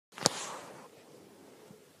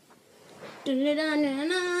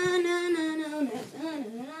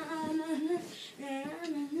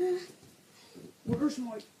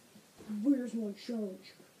Where's my charge?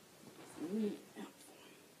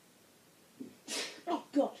 Oh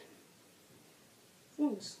God.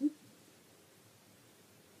 Falling asleep.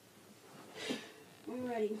 I'm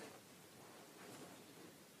ready.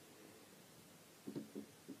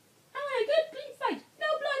 Alright, good, clean fight. No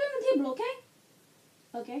blood on the table, okay?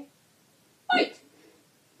 Okay. Fight!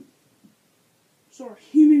 Sorry,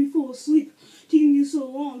 you made me fall asleep. Taking you so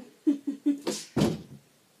long.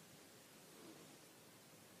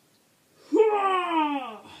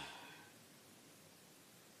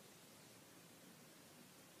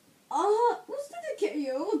 Let's do the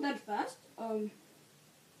KO that fast.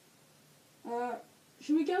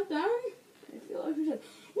 Should we count down? I feel like we should.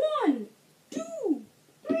 1, 2,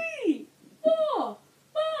 3, 4,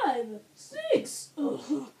 5, 6.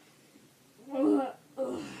 Oh God.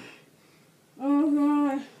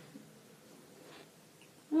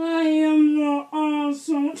 I am the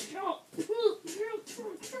awesome.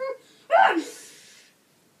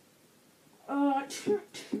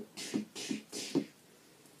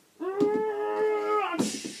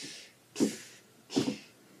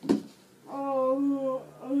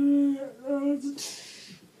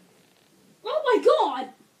 Oh my God!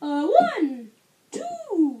 1, 2,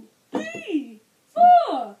 3,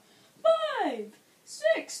 4, 5,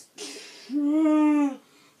 6. I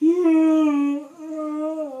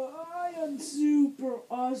am super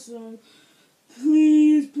awesome.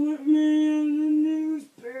 Please put me in the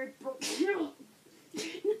newspaper.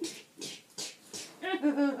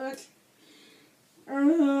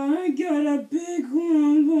 I got a big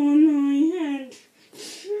lump on my head.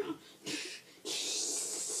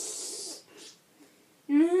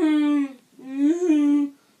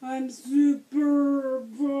 I'm super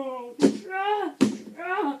bold.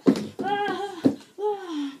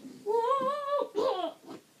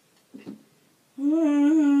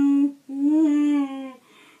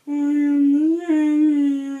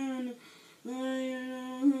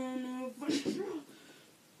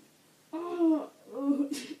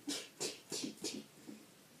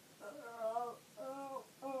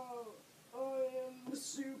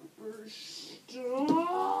 Super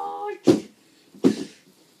strong.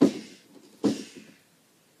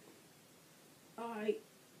 I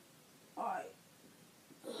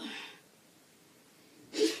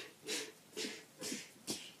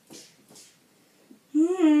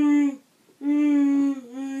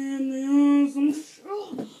am the awesome.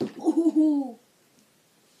 Oh.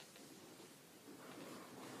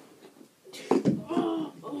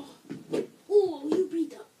 Oh,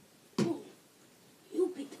 you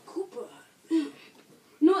beat the Cooper. You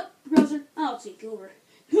know what, brother? I'll take over.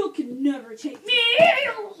 You can never take me.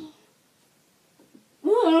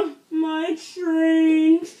 My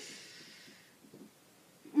train.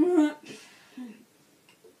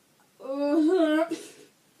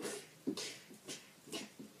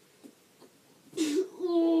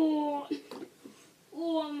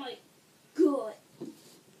 Oh my God.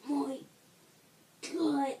 My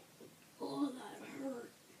God. Oh, that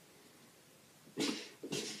hurt.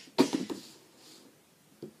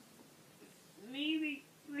 Maybe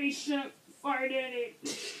we shouldn't fight any.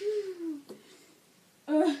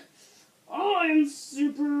 I'm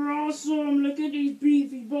super awesome. Look at these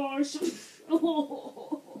beefy bars.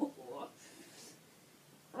 Uh-oh.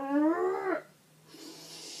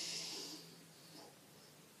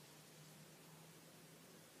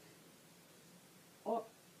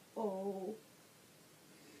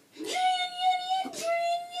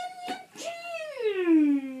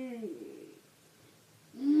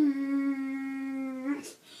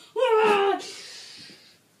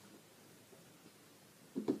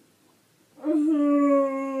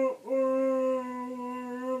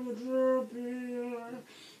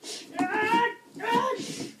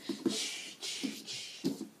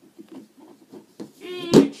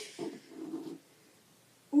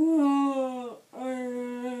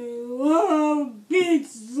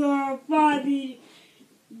 Pizza Bobby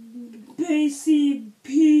Basie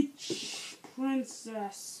Peach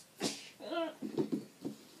Princess.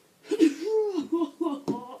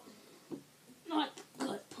 Not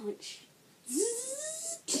gut punch.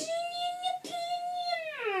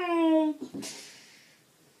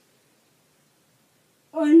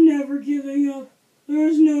 I'm never giving up.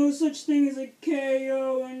 There's no such thing as a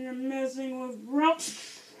KO when you're messing with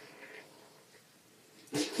Ralph.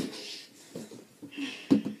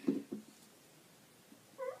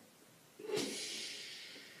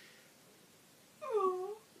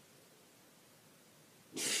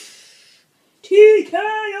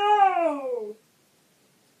 TKO!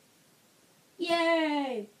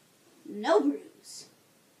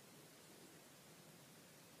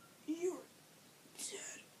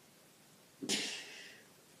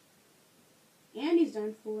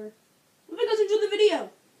 stand for. Hope you guys enjoyed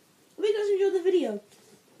the video.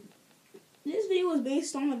 This video was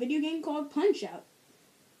based on a video game called Punch-Out.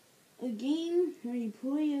 A game where you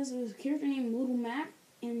play as a character named Little Mac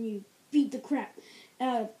and you beat the crap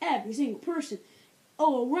out of every single person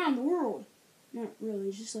all around the world. Not really,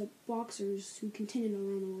 it's just like boxers who contended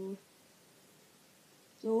around the world.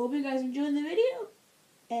 So hope you guys enjoyed the video,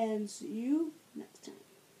 and see you next time.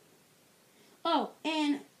 Oh,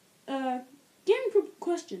 and game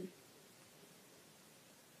question.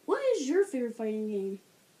 What is your favorite fighting game?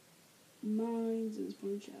 Mine is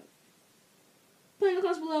Punch-Out. Put in the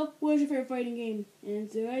comments below, what is your favorite fighting game?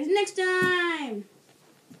 And see you guys next time!